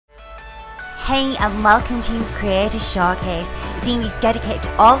Hey and welcome to Creator Showcase, a series dedicated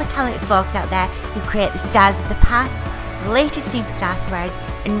to all the talented folks out there who create the stars of the past, the latest superstar threads,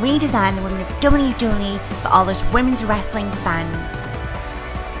 and redesign the women of WWE for all those women's wrestling fans.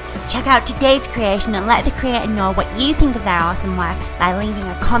 Check out today's creation and let the creator know what you think of their awesome work by leaving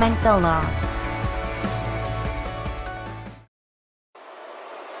a comment below.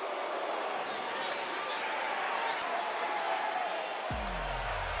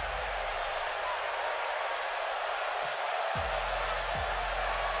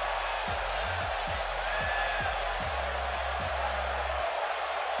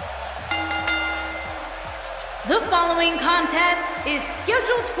 The following contest is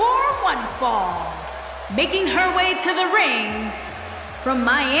scheduled for one fall. Making her way to the ring, from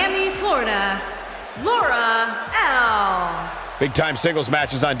Miami, Florida, RevELLeution. Big time singles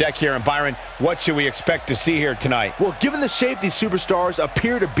matches on deck here, and Byron, what should we expect to see here tonight? Well, given the shape these superstars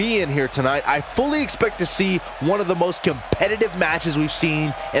appear to be in here tonight, I fully expect to see one of the most competitive matches we've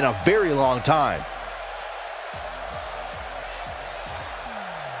seen in a very long time.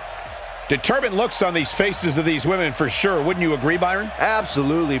 Determined looks on these faces of these women for sure. Wouldn't you agree, Byron?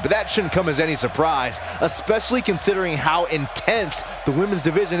 Absolutely, but that shouldn't come as any surprise, especially considering how intense the women's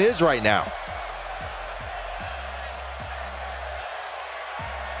division is right now.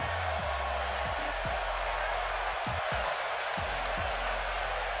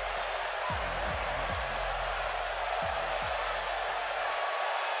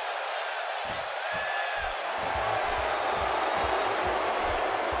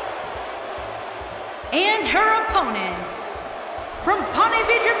 And her opponent, from Ponte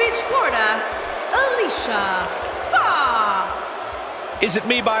Vedra Beach, Florida, Alicia Fox. Is it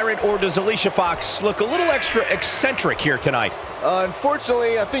me, Byron, or does Alicia Fox look a little extra eccentric here tonight?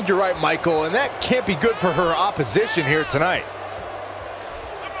 Unfortunately, I think you're right, Michael, and that can't be good for her opposition here tonight.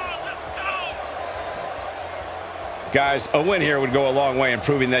 Guys, a win here would go a long way in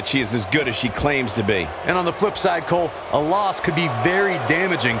proving that she is as good as she claims to be. And on the flip side, Cole, a loss could be very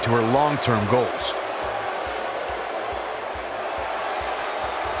damaging to her long-term goals.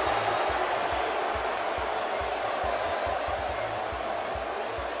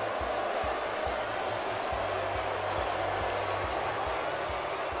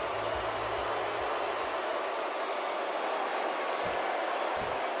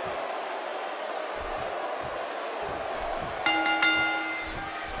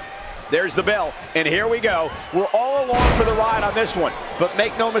 There's the bell, and here we go. We're all along for the ride on this one, but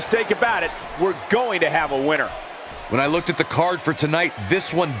make no mistake about it, we're going to have a winner. When I looked at the card for tonight,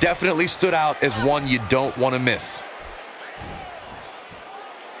 this one definitely stood out as one you don't want to miss.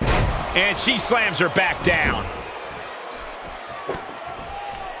 And she slams her back down.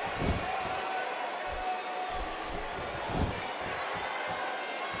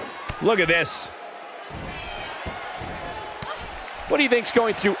 Look at this. What do you think's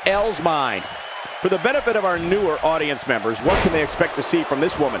going through Elle's mind? For the benefit of our newer audience members, what can they expect to see from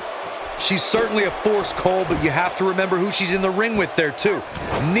this woman? She's certainly a force, Cole, but you have to remember who she's in the ring with there, too.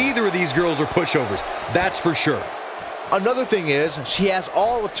 Neither of these girls are pushovers, that's for sure. Another thing is, she has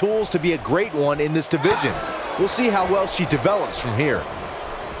all the tools to be a great one in this division. We'll see how well she develops from here.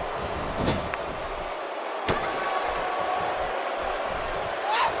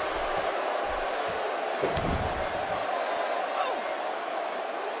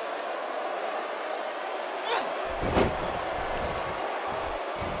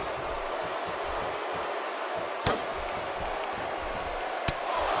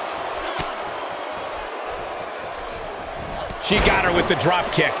 She got her with the drop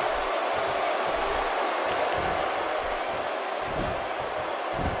kick.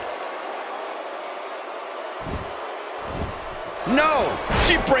 No,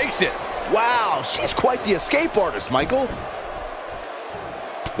 she breaks it. Wow, she's quite the escape artist, Michael.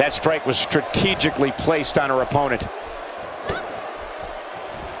 That strike was strategically placed on her opponent.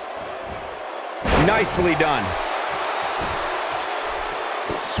 Nicely done.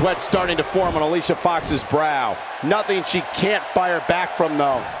 Sweat starting to form on Alicia Fox's brow. Nothing she can't fire back from,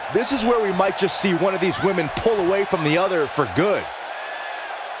 though. This is where we might just see one of these women pull away from the other for good.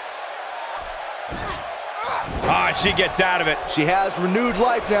 Ah, she gets out of it. She has renewed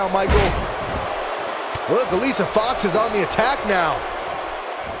life now, Michael. Look, Alicia Fox is on the attack now.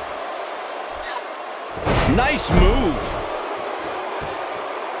 Nice move.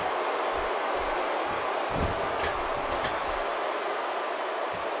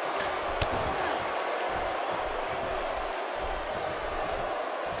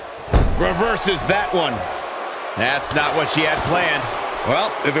 Reverses that one. That's not what she had planned.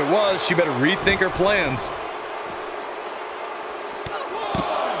 Well, if it was, she better rethink her plans.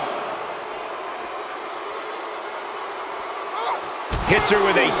 Hits her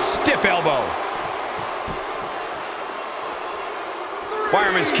with a stiff elbow.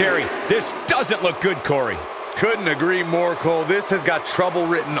 Fireman's carry. This doesn't look good, Corey. Couldn't agree more, Cole. This has got trouble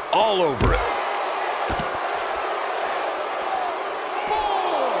written all over it.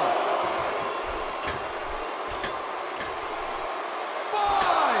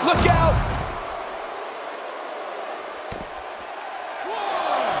 Look out!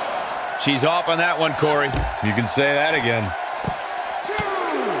 She's off on that one, Corey. You can say that again.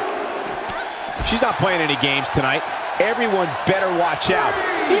 She's not playing any games tonight. Everyone better watch out.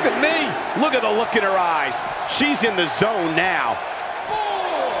 Even me. Look at the look in her eyes. She's in the zone now.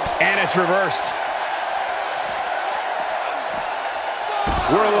 And it's reversed.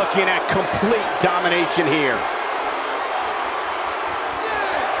 We're looking at complete domination here.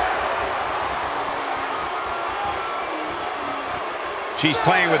 She's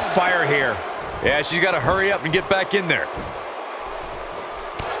playing with fire here. Yeah, she's got to hurry up and get back in there.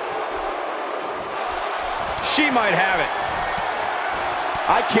 She might have it.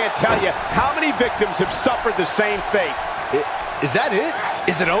 I can't tell you how many victims have suffered the same fate. Is that it?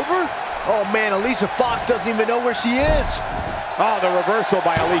 Is it over? Oh man, Alicia Fox doesn't even know where she is. Oh, the reversal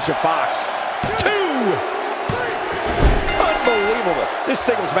by Alicia Fox. 2! Unbelievable. This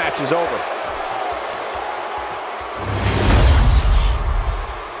singles match is over.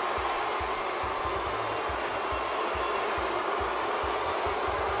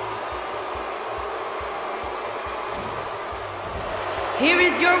 Here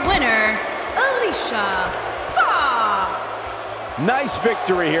is your winner, Alicia Fox. Nice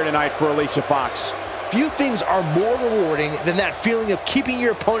victory here tonight for Alicia Fox. Few things are more rewarding than that feeling of keeping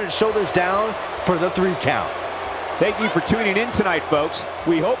your opponent's shoulders down for the 3 count. Thank you for tuning in tonight, folks.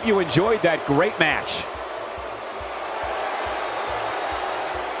 We hope you enjoyed that great match.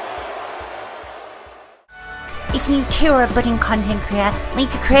 If you too are a budding content creator,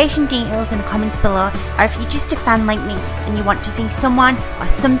 leave your creation details in the comments below, or if you're just a fan like me and you want to see someone or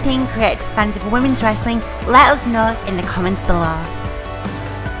something created for fans of women's wrestling, let us know in the comments below.